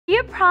Do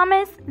you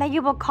promise that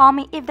you will call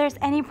me if there's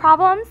any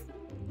problems?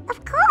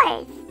 Of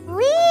course.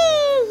 Whee!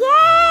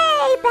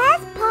 Yay!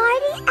 Best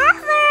party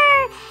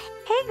ever!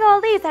 Hey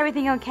Goldie, is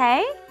everything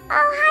okay?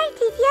 Oh, hi,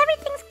 Titi.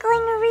 Everything's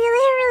going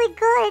really, really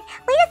good.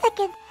 Wait a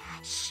second.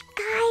 Shh,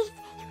 guys.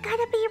 You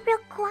gotta be real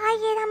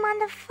quiet. I'm on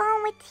the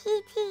phone with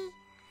Titi.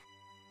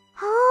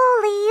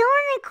 Holy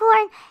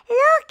unicorn.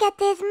 Look at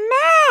this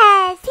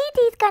mess.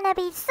 Titi's gonna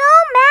be so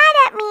mad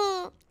at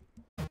me.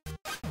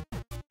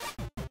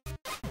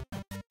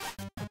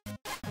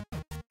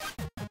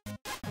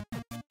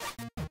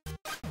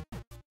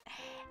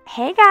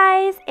 Hey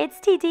guys,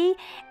 it's Titi,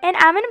 and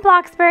I'm in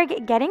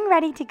Bloxburg getting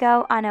ready to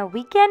go on a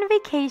weekend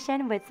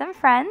vacation with some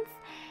friends.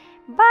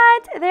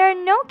 But there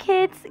are no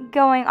kids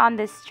going on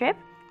this trip,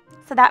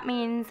 so that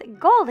means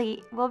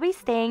Goldie will be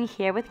staying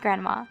here with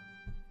Grandma.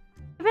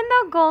 Even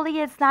though Goldie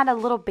is not a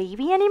little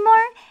baby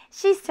anymore,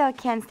 she still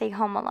can't stay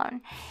home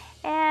alone.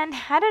 And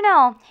I don't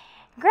know,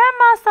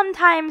 Grandma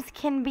sometimes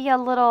can be a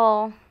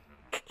little...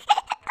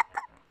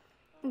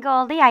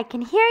 Goldie, I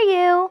can hear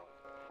you.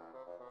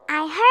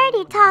 I heard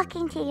you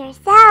talking to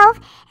yourself,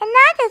 and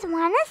I just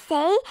want to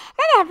say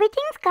that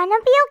everything's gonna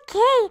be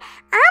okay.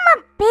 I'm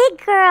a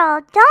big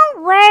girl,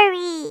 don't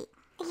worry.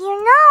 You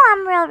know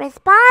I'm real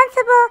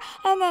responsible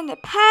and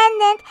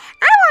independent.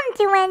 I won't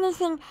do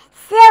anything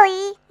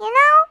silly, you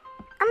know?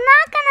 I'm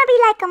not gonna be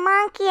like a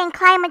monkey and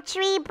climb a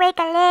tree, break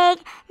a leg.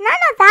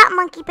 None of that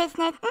monkey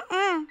business,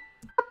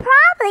 I'll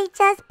probably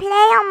just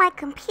play on my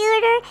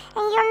computer,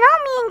 and you know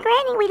me and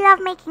Granny, we love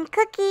making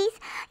cookies.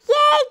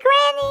 Yay,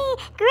 Granny!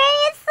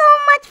 Granny is so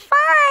much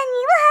fun!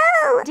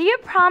 Woohoo! Do you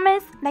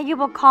promise that you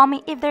will call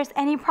me if there's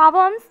any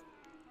problems?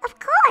 Of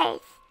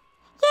course!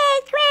 Yay,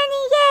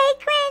 Granny! Yay,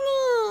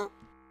 Granny!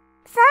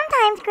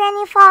 Sometimes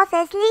Granny falls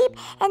asleep,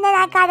 and then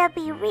I gotta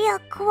be real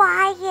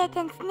quiet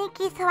and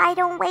sneaky so I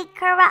don't wake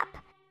her up.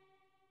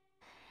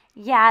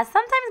 Yeah,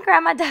 sometimes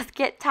Grandma does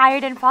get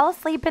tired and fall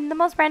asleep in the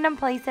most random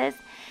places.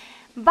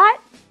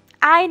 But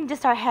I need to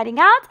start heading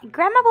out.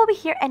 Grandma will be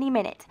here any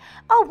minute.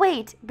 Oh,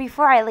 wait,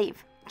 before I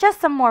leave,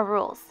 just some more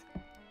rules.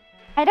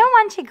 I don't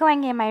want you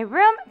going in my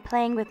room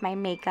playing with my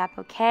makeup,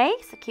 okay?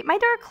 So keep my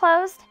door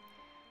closed.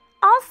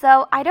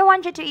 Also, I don't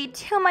want you to eat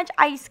too much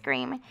ice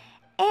cream.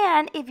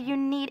 And if you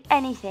need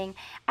anything,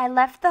 I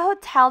left the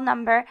hotel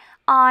number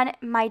on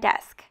my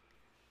desk.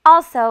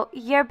 Also,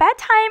 your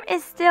bedtime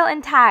is still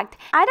intact.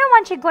 I don't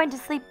want you going to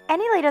sleep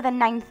any later than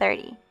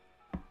 9:30.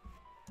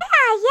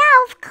 Yeah,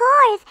 of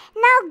course.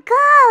 Now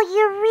go.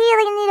 You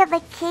really need a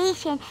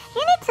vacation.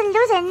 You need to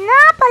loosen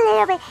up a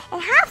little bit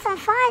and have some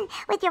fun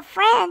with your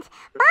friends.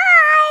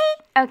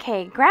 Bye.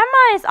 Okay,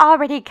 Grandma is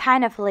already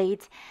kind of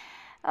late.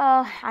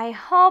 Oh, I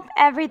hope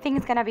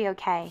everything's gonna be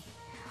okay.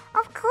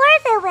 Of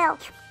course it will.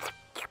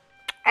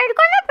 It's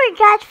gonna be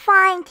just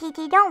fine,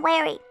 Titi. Don't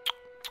worry.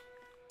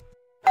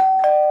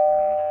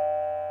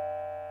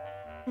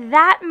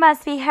 That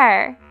must be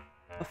her.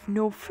 Have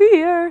no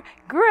fear.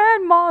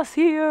 Grandma's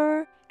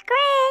here.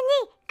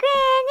 Granny,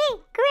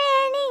 Granny,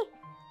 Granny.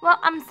 Well,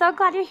 I'm so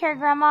glad you're here,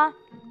 Grandma.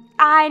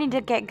 I need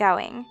to get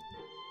going.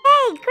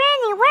 Hey,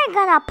 Granny, we're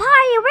gonna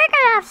party. We're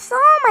gonna have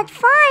so much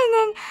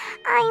fun.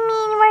 And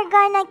we're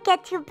gonna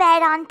get to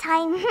bed on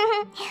time.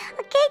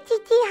 Okay,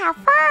 Titi, have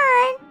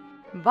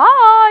fun.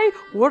 Bye.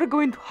 We're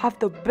going to have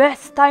the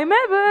best time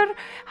ever.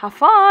 Have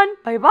fun.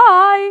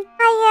 Bye-bye.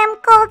 I am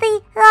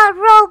Goldie the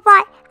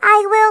robot.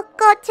 I will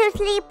go to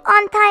sleep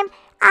on time.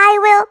 I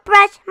will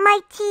brush my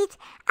teeth.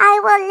 I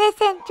will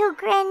listen to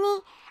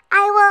Granny.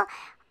 I will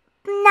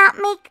not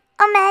make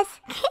a mess.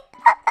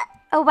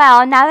 Oh,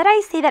 well, now that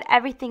I see that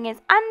everything is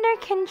under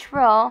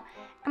control,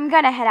 I'm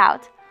gonna head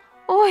out.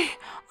 Oi,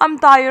 I'm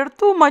tired.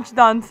 Too much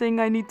dancing.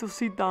 I need to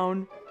sit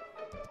down.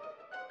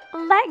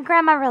 Let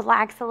Grandma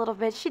relax a little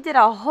bit. She did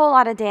a whole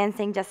lot of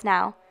dancing just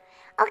now.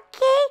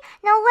 Okay,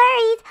 no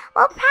worries.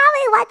 We'll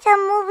probably watch a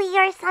movie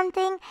or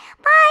something.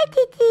 Bye,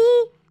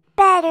 Titi.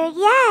 Better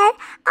yet,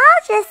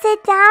 I'll just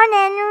sit down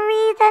and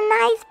read a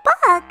nice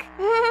book.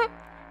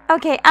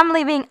 Okay, I'm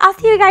leaving. I'll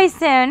see you guys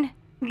soon.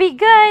 Be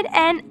good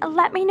and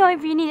let me know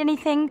if you need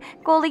anything.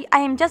 Goldie, I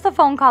am just a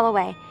phone call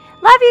away.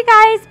 Love you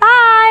guys.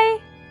 Bye.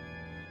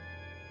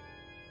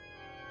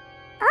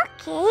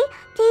 Okay,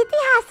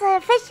 Titi has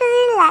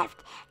officially left.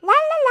 La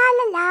la la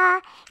la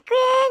la.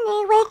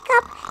 Granny, wake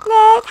up.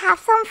 Let's have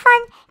some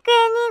fun.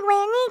 Granny,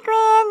 Granny,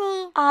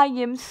 Granny. I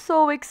am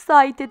so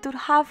excited to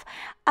have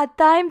a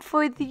time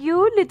with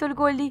you, little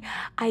Goldie.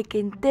 I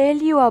can tell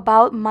you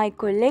about my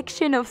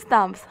collection of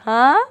stamps,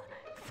 huh?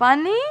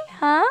 Funny,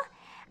 huh?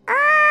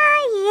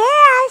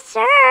 Yeah,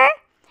 sure.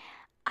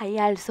 I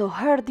also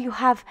heard you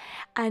have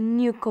a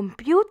new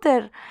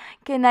computer.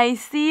 Can I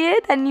see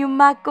it? A new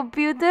Mac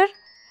computer?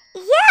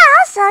 Yeah,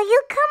 so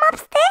you come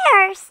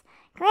upstairs.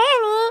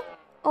 Granny.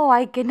 Oh,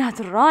 I cannot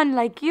run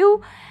like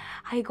you.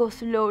 I go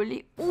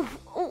slowly. Oof,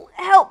 oh,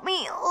 help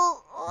me.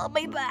 Oh,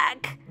 my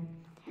back.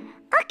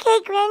 Okay,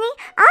 Granny,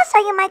 I'll show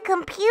you my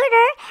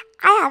computer.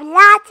 I have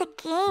lots of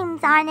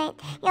games on it.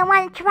 You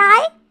want to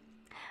try?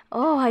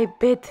 Oh, I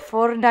bet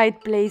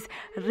Fortnite plays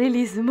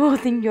really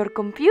smooth in your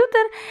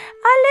computer.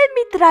 Let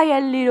me try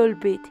a little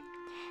bit.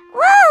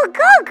 Whoa,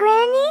 go,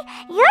 Granny!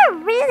 You're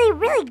really,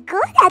 really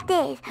good at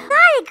this.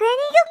 Got it,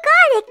 Granny, you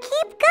got it.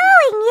 Keep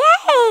going,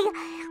 yay!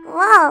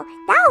 Whoa,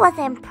 that was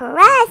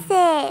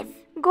impressive.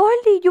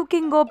 Goldie, you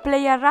can go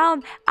play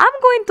around. I'm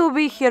going to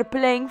be here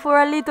playing for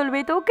a little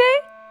bit, okay?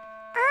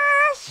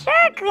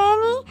 Sure,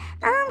 Granny.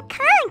 I'm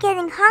kind of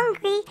getting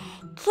hungry.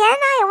 Can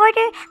I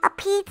order a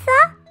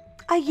pizza?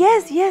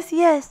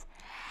 Yes.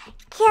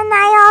 Can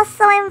I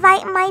also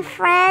invite my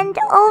friend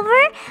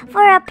over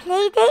for a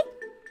play date?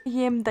 I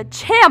am the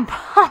champ.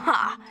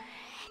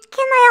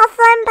 Can I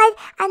also invite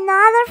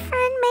another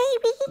friend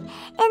maybe?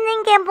 And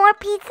then get more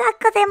pizza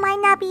because it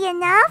might not be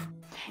enough?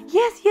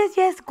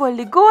 Yes,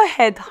 Goldie. Go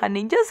ahead,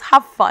 honey. Just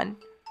have fun.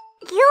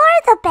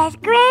 You're the best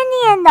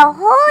granny in the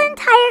whole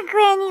entire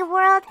granny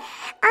world.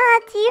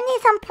 Do you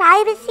need some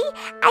privacy?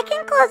 I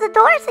can close the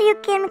door so you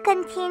can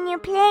continue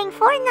playing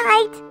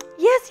Fortnite.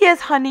 Yes,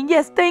 honey.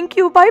 Yes, thank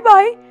you.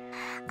 Bye-bye.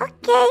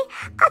 Okay,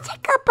 I'll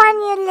check up on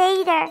you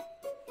later.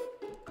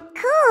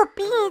 Cool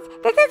beans,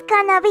 this is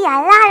gonna be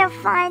a lot of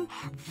fun.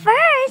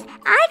 First,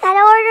 I gotta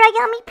order a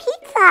yummy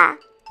pizza.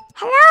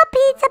 Hello,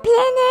 Pizza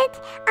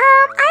Planet.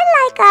 I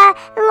like a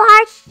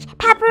large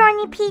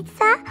pepperoni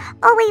pizza.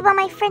 Oh wait, but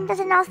my friend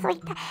doesn't also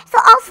eat that. So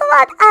also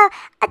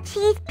a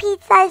cheese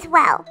pizza as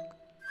well.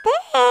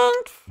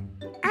 Thanks.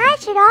 I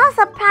should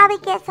also probably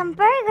get some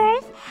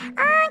burgers. Can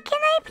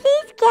I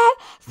please get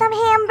some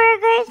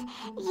hamburgers?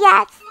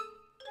 Yes.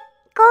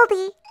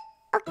 Goldie.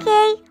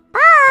 Okay,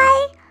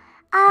 bye.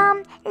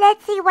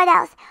 Let's see what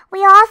else.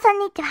 We also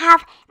need to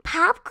have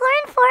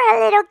popcorn for a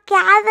little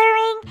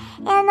gathering.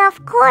 And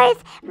of course,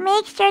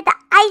 make sure the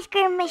ice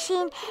cream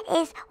machine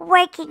is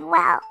working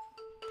well.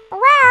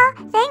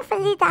 Well,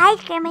 thankfully the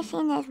ice cream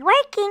machine is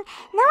working.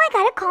 Now I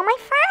gotta call my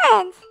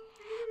friends.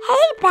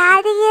 Hey,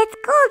 Batty, it's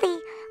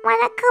Goldie.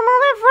 Wanna come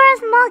over for a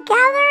small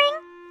gathering?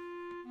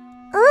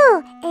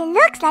 Ooh, it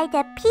looks like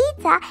the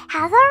pizza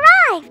has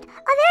arrived.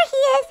 Oh, there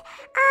he is.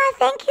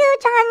 Thank you,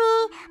 Johnny.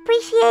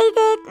 Appreciate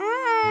it.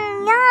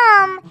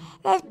 Yum.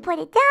 Let's put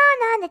it down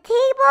on the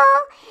table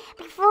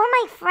before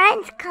my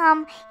friends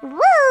come.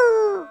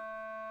 Woo!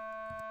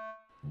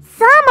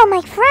 Some of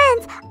my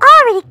friends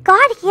already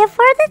got here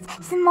for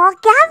this small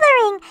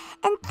gathering,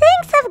 and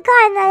things have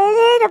gotten a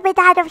little bit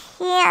out of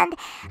hand.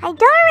 I don't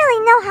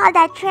really know how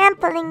that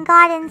trampoline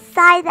got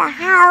inside the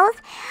house,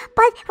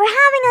 but we're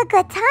having a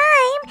good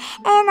time,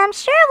 and I'm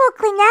sure we'll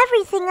clean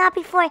everything up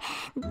before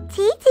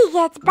Titi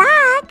gets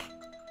back.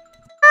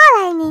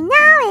 All I need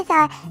now is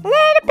a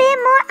little bit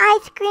more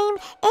ice cream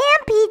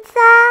and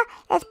pizza.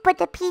 Let's put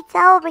the pizza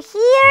over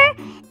here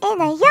in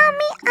a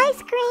yummy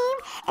ice cream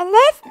and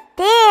let's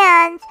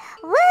dance.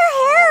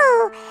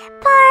 Woohoo!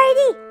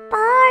 Party,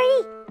 party.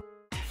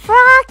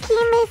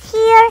 Froggy is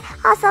here.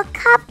 Also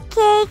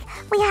Cupcake.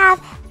 We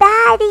have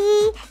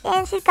Batty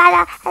and she's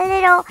got a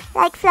little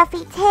like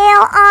fluffy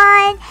tail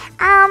on.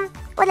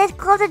 Well, let's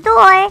close the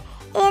door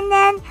and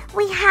then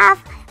we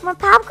have more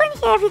popcorn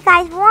here if you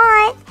guys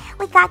want.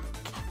 We got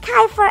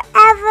Kai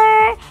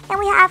Forever, and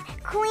we have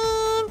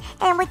Queen,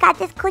 and we got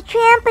this cool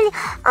trampoline.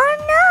 Oh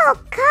no,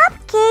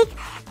 Cupcake!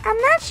 I'm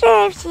not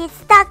sure if she's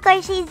stuck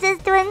or she's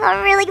just doing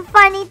a really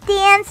funny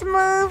dance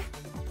move.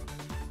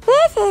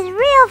 This is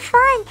real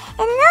fun,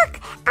 and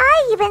look,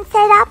 I even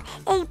set up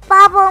a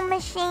bubble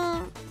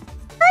machine.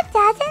 Who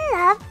doesn't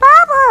love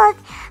bubbles?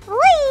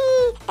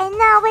 Whee! And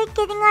now we're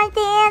getting our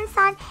dance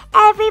on.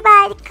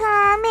 Everybody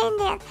come and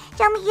dance.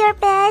 Show me your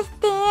best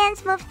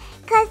dance moves.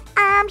 Cause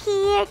I'm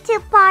here to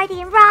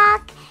party and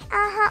rock.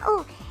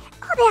 Oh,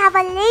 they have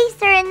a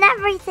laser and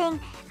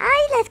everything.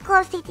 Let's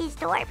close Titi's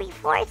door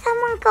before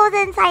someone goes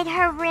inside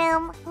her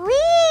room. Whee!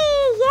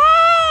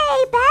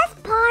 Yay!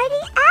 Best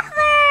party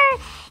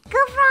ever! Go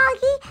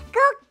Froggy,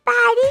 go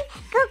Batty,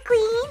 go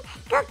Queen,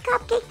 go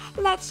Cupcake.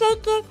 Let's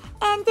shake it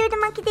and do the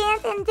monkey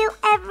dance and do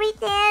every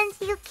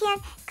dance you can.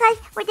 Cause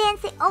we're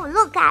dancing. Oh,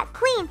 look at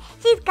Queen.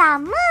 She's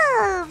got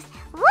moves.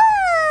 Woo!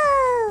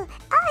 Oh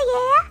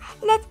yeah.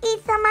 Let's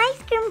eat some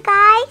ice cream,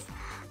 guys.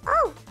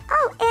 Oh,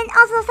 and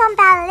also some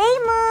ballet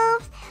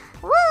moves.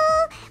 Woo!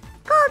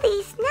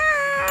 Goldie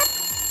snap.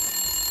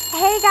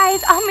 Hey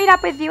guys, I'll meet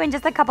up with you in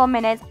just a couple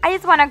minutes. I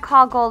just want to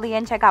call Goldie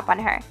and check up on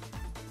her.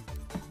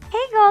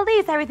 Hey Goldie,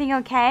 is everything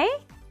okay?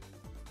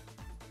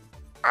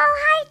 Oh,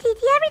 hi,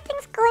 Titi.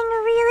 Everything's going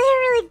really,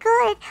 really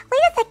good.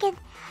 Wait a second.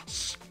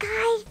 Shh,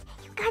 guys.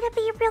 You gotta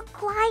be real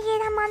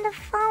quiet. I'm on the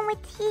phone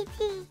with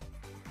Titi.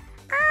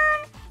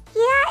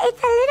 Yeah,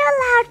 it's a little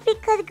loud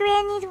because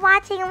Granny's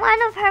watching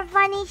one of her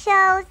funny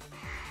shows.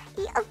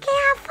 Okay,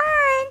 have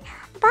fun.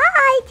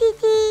 Bye,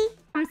 Titi.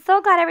 I'm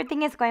so glad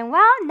everything is going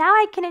well. Now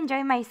I can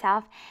enjoy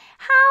myself.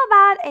 How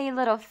about a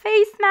little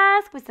face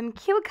mask with some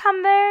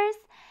cucumbers?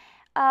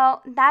 Oh,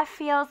 that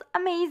feels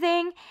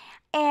amazing.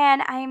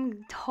 And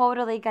I'm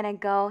totally gonna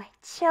go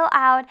chill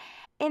out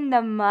in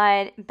the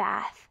mud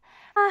bath.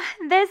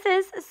 This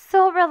is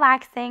so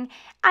relaxing.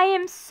 I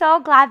am so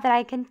glad that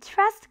I can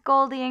trust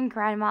Goldie and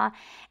Grandma,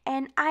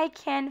 and I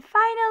can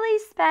finally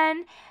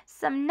spend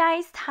some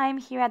nice time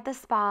here at the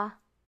spa.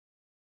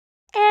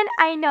 And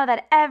I know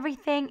that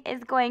everything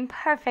is going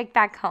perfect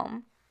back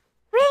home.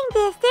 Bring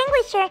the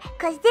extinguisher,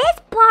 'cause this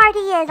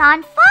party is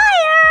on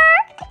fire!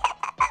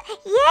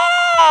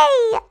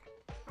 Yay!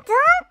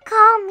 Don't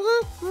call me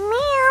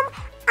ma'am.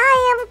 I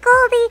am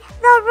Goldie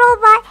the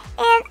robot,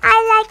 and I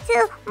like to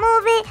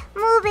move it,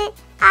 move it.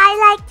 I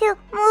like to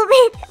move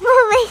it,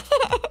 move it.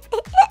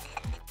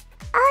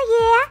 Oh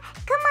yeah?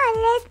 Come on,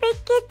 let's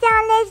break it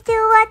down. Let's do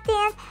a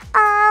dance.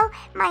 Oh,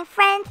 my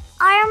friends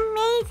are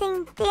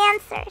amazing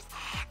dancers.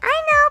 I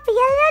know, be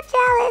a little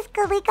jealous,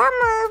 'cause we got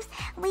moves.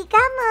 We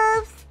got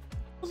moves.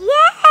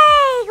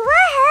 Yay!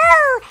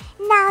 Woohoo!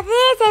 Now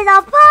this is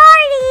a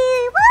party!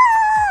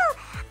 Woo!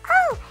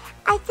 Oh,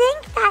 I think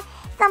that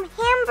some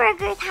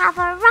hamburgers have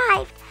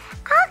arrived.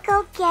 I'll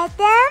go get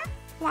them.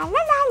 La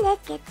la la,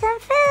 let's get some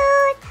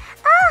food.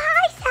 Oh,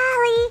 hi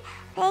Sally.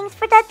 Thanks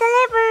for the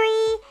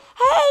delivery.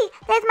 Hey,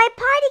 there's my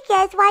party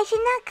guest. Why is she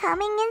not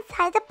coming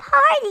inside the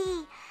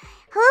party?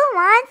 Who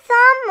wants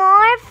some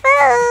more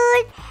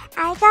food?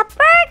 I got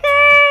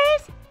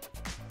burgers.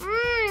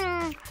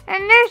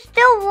 And they're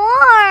still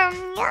warm.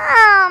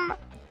 Yum.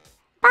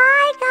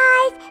 Bye,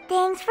 guys.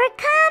 Thanks for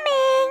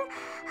coming.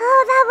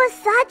 Oh, that was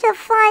such a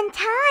fun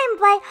time,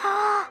 but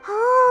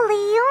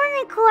holy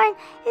unicorn,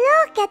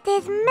 look at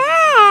this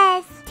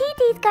mess.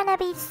 Titi's gonna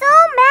be so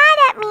mad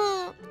at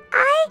me.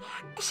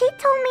 She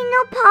told me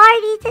no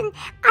parties, and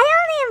I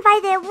only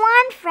invited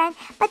one friend,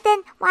 but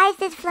then why is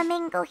this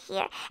flamingo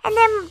here? And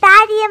then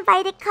Daddy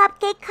invited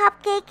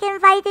Cupcake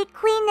invited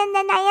Queen, and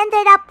then I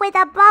ended up with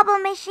a bubble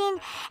machine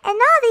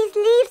and all these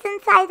leaves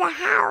inside the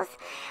house.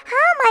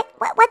 How am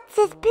what's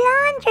this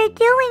plunger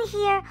doing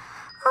here?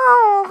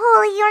 Oh,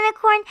 holy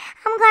unicorn,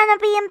 I'm gonna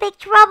be in big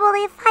trouble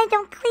if I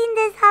don't clean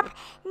this up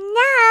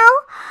now.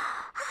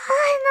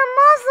 And I'm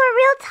also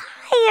real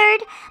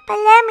tired, but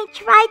let me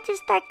try to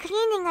start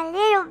cleaning a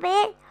little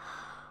bit.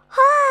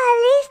 At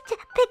least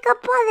pick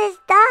up all this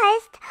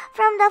dust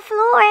from the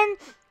floor and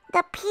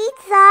the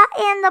pizza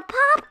and the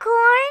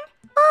popcorn.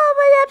 Oh,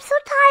 but I'm so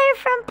tired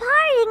from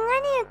partying. I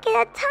need to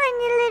get a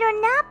tiny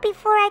little nap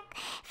before I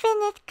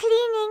finish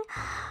cleaning.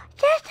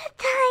 Just a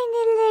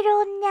tiny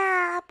little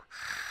nap.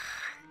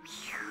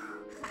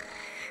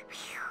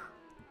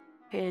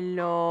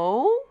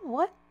 Hello?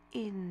 What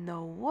in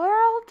the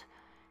world?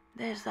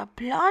 There's a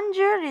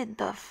plunger in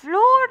the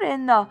floor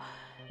and how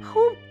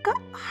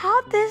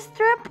did this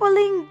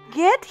trampoline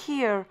get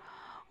here?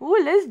 Oh,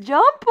 let's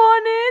jump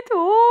on it.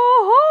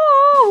 Oh,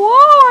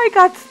 I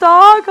got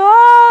stuck.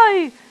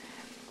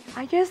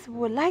 I just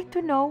would like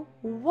to know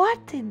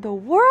what in the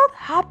world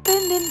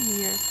happened in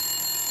here.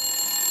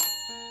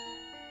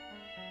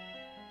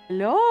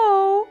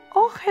 Hello?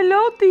 Oh,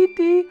 hello,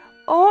 Titi.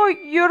 Oh,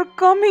 you're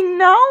coming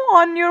now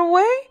on your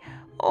way?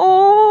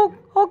 Oh,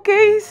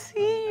 okay,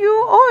 see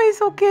you. Oh,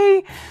 it's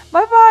okay.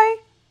 Bye-bye.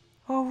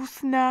 Oh,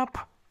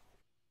 snap.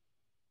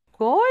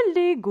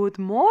 Goldie, good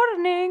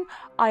morning.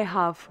 I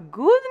have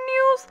good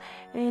news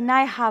and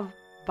I have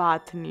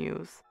bad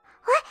news.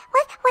 What?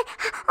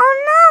 Oh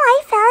no,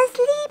 I fell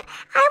asleep.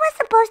 I was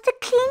supposed to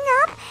clean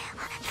up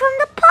from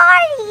the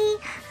party.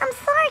 I'm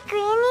sorry,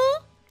 Granny.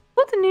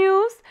 Good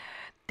news.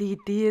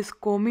 Titi is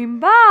coming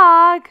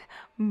back.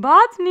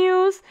 Bad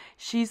news.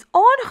 She's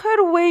on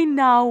her way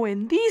now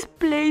and this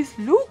place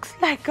looks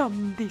like a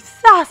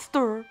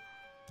disaster.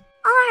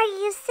 Are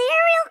you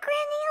serious,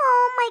 Granny?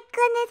 Oh my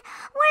goodness,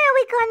 what are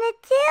we gonna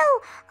do?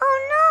 Oh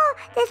no,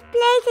 this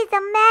place is a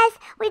mess.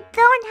 We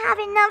don't have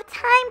enough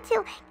time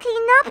to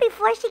clean up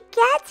before she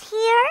gets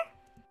here.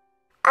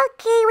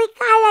 Okay, we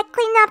gotta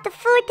clean up the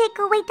food, take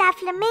away that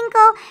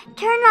flamingo,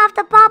 turn off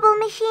the bubble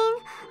machine.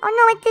 Oh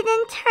no, it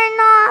didn't turn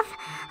off.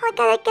 I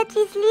gotta get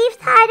these leaves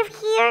out of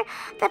here.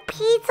 The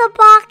pizza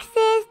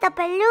boxes, the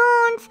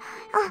balloons.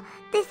 Oh,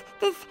 this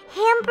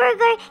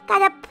hamburger,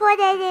 gotta put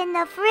it in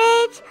the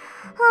fridge.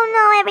 Oh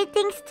no,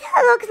 everything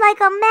still looks like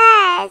a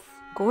mess.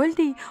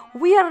 Goldie,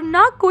 we are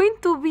not going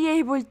to be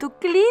able to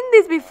clean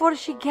this before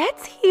she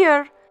gets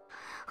here.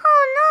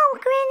 Oh no,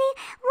 Granny,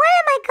 what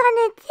am I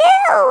gonna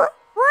do?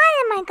 What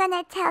am I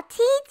gonna tell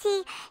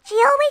Titi? She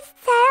always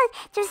says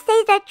to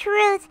say the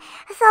truth.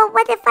 So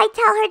what if I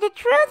tell her the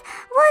truth?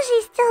 Will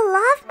she still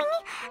love me?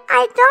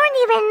 I don't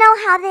even know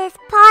how this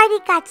party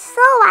got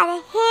so out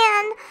of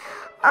hand.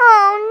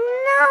 Oh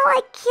no,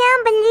 I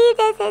can't believe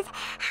this is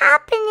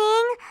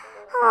happening.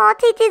 Oh,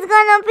 Titi's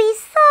gonna be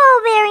so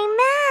very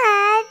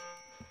mad.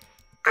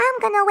 I'm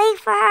gonna wait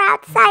for her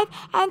outside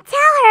and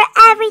tell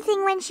her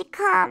everything when she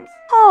comes.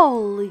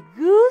 Holy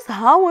goose,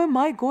 how am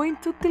I going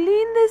to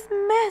clean this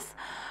mess?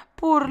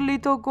 Poor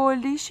little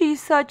Goldie,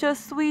 she's such a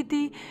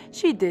sweetie.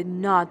 She did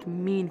not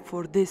mean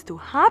for this to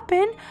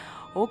happen.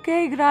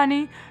 Okay,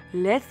 Granny,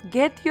 let's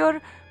get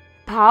your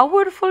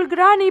powerful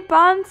granny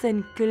pants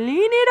and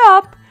clean it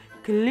up.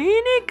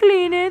 Clean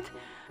it.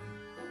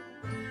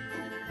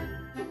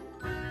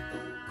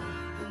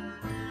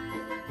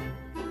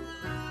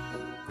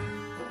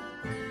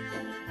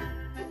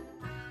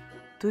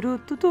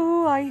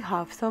 I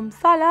have some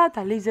salad,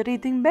 a laser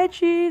eating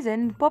veggies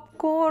and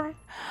popcorn.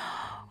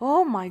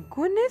 Oh my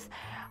goodness,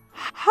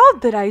 how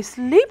did I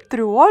sleep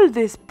through all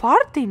this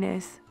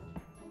partiness?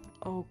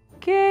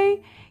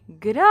 Okay,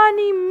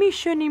 Granny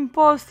Mission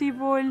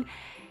Impossible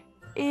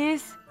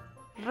is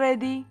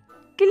ready.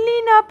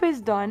 Cleanup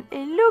is done.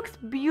 It looks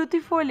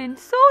beautiful and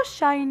so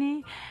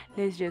shiny.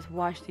 Let's just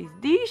wash these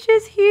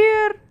dishes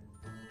here.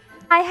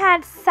 I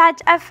had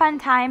such a fun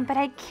time, but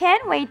I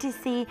can't wait to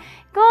see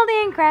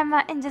Goldie and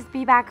Grandma and just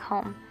be back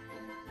home.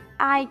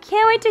 I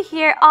can't wait to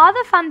hear all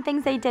the fun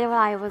things they did while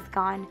I was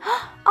gone.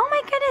 Oh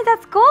my goodness,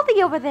 that's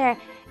Goldie over there.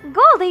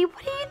 Goldie,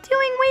 what are you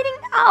doing waiting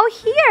out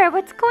here?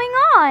 What's going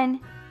on?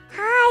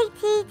 Hi,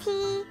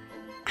 Titi.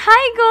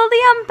 Hi,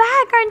 Goldie, I'm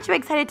back. Aren't you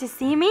excited to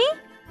see me?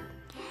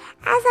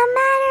 As a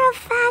matter of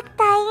fact,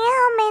 I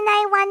am, and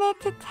I wanted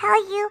to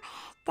tell you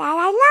that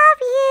I love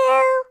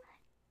you.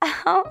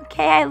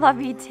 Okay, I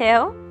love you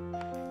too.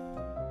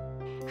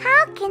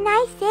 How can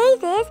I say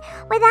this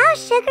without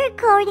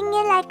sugarcoating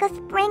it like a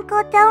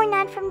sprinkled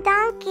donut from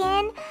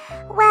Dunkin'?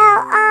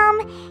 Well,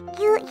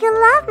 you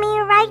love me,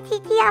 right,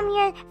 Titi? I'm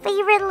your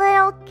favorite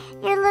little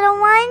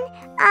one.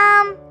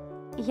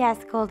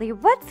 Yes, Goldie,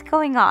 what's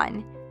going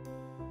on?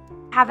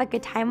 Have a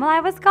good time while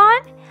I was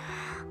gone?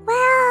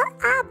 Well,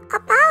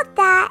 about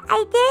that,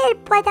 I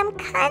did, but I'm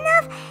kind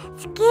of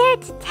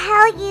scared to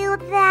tell you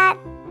that.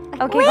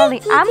 Okay, Wait, Goldie,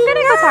 Titi, I'm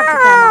gonna go talk to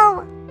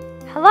no.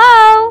 Grandma.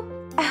 Hello?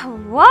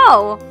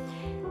 Whoa!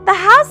 The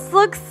house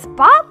looks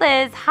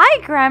spotless. Hi,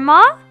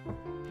 Grandma.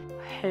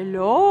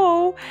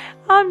 Hello,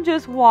 I'm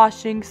just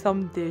washing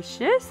some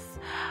dishes.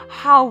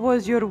 How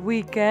was your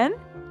weekend?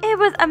 It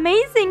was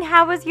amazing.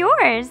 How was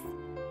yours?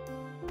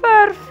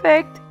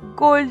 Perfect.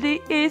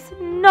 Goldie is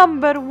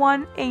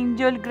 #1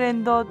 angel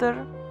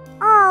granddaughter.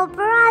 Oh,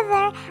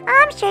 brother,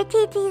 I'm sure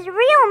Titi's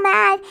real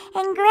mad,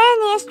 and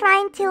Granny is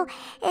trying to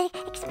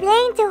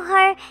explain to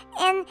her,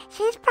 and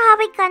she's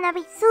probably gonna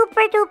be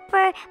super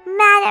duper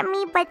mad at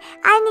me, but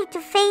I need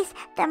to face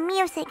the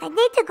music. I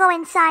need to go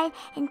inside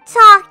and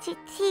talk to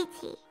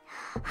Titi.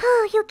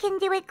 You can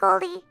do it,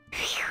 Goldie.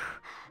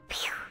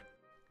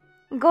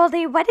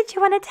 Goldie, what did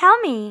you want to tell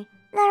me?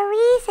 The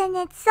reason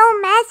it's so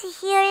messy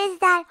here is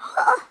that...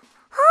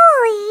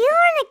 Holy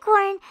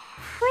unicorn!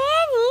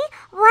 Granny,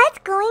 what's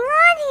going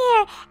on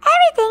here?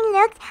 Everything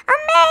looks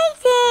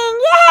amazing!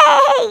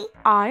 Yay!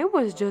 I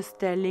was just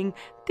telling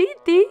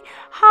Titi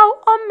how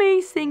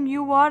amazing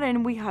you are,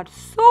 and we had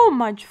so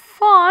much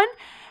fun,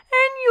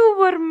 and you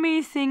were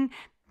missing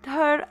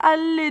her a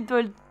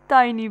little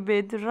tiny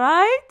bit,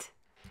 right?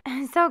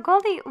 So,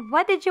 Goldie,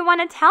 what did you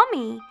want to tell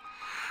me?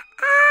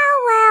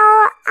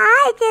 Well,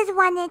 I just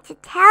wanted to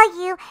tell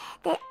you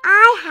that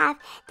I have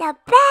the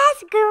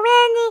best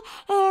granny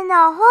in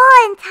the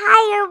whole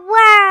entire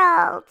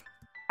world.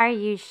 Are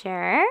you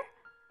sure?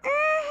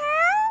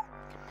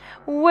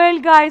 Well,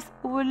 guys,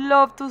 would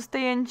love to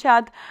stay and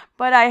chat,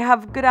 but I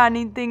have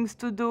granny things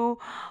to do.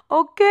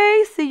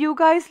 Okay, see you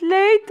guys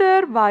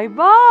later.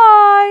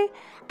 Bye-bye.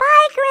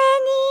 Bye,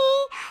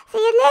 Granny. See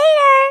you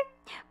later.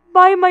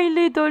 Bye, my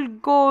little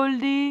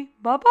Goldie.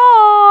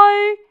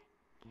 Bye-bye.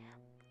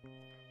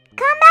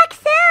 Come back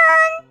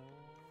soon.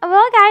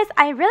 Well, guys,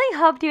 I really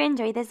hope you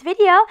enjoyed this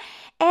video,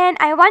 and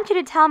I want you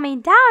to tell me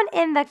down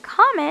in the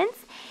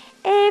comments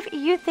if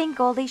you think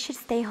Goldie should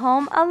stay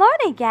home alone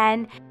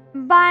again.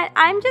 But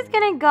I'm just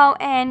gonna go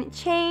and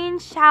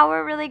change,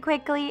 shower really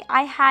quickly.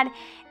 I had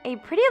a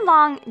pretty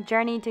long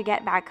journey to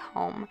get back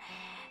home,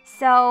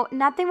 so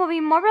nothing will be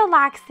more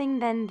relaxing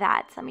than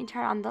that. So let me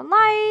turn on the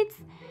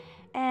lights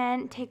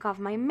and take off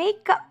my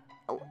makeup.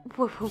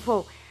 Whoa, whoa,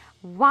 whoa.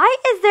 Why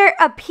is there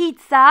a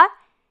pizza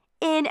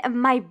in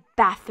my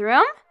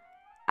bathroom?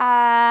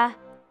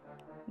 Goldie,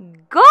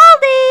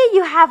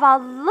 you have a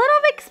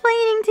little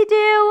explaining to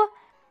do.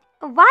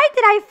 Why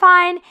did I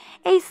find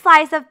a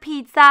slice of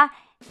pizza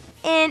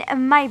in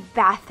my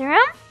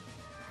bathroom?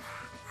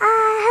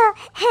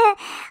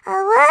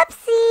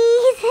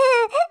 Whoopsies.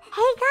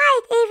 Hey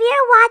guys, if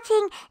you're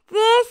watching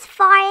this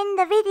far in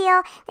the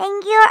video,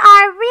 then you're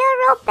our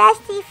real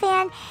bestie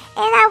fan,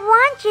 and I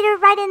want you to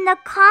write in the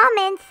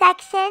comment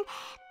section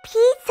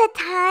pizza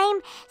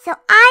time, so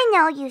I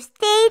know you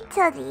stayed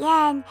till the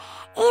end.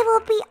 It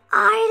will be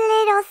our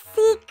little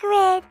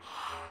secret.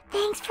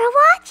 Thanks for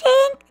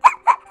watching.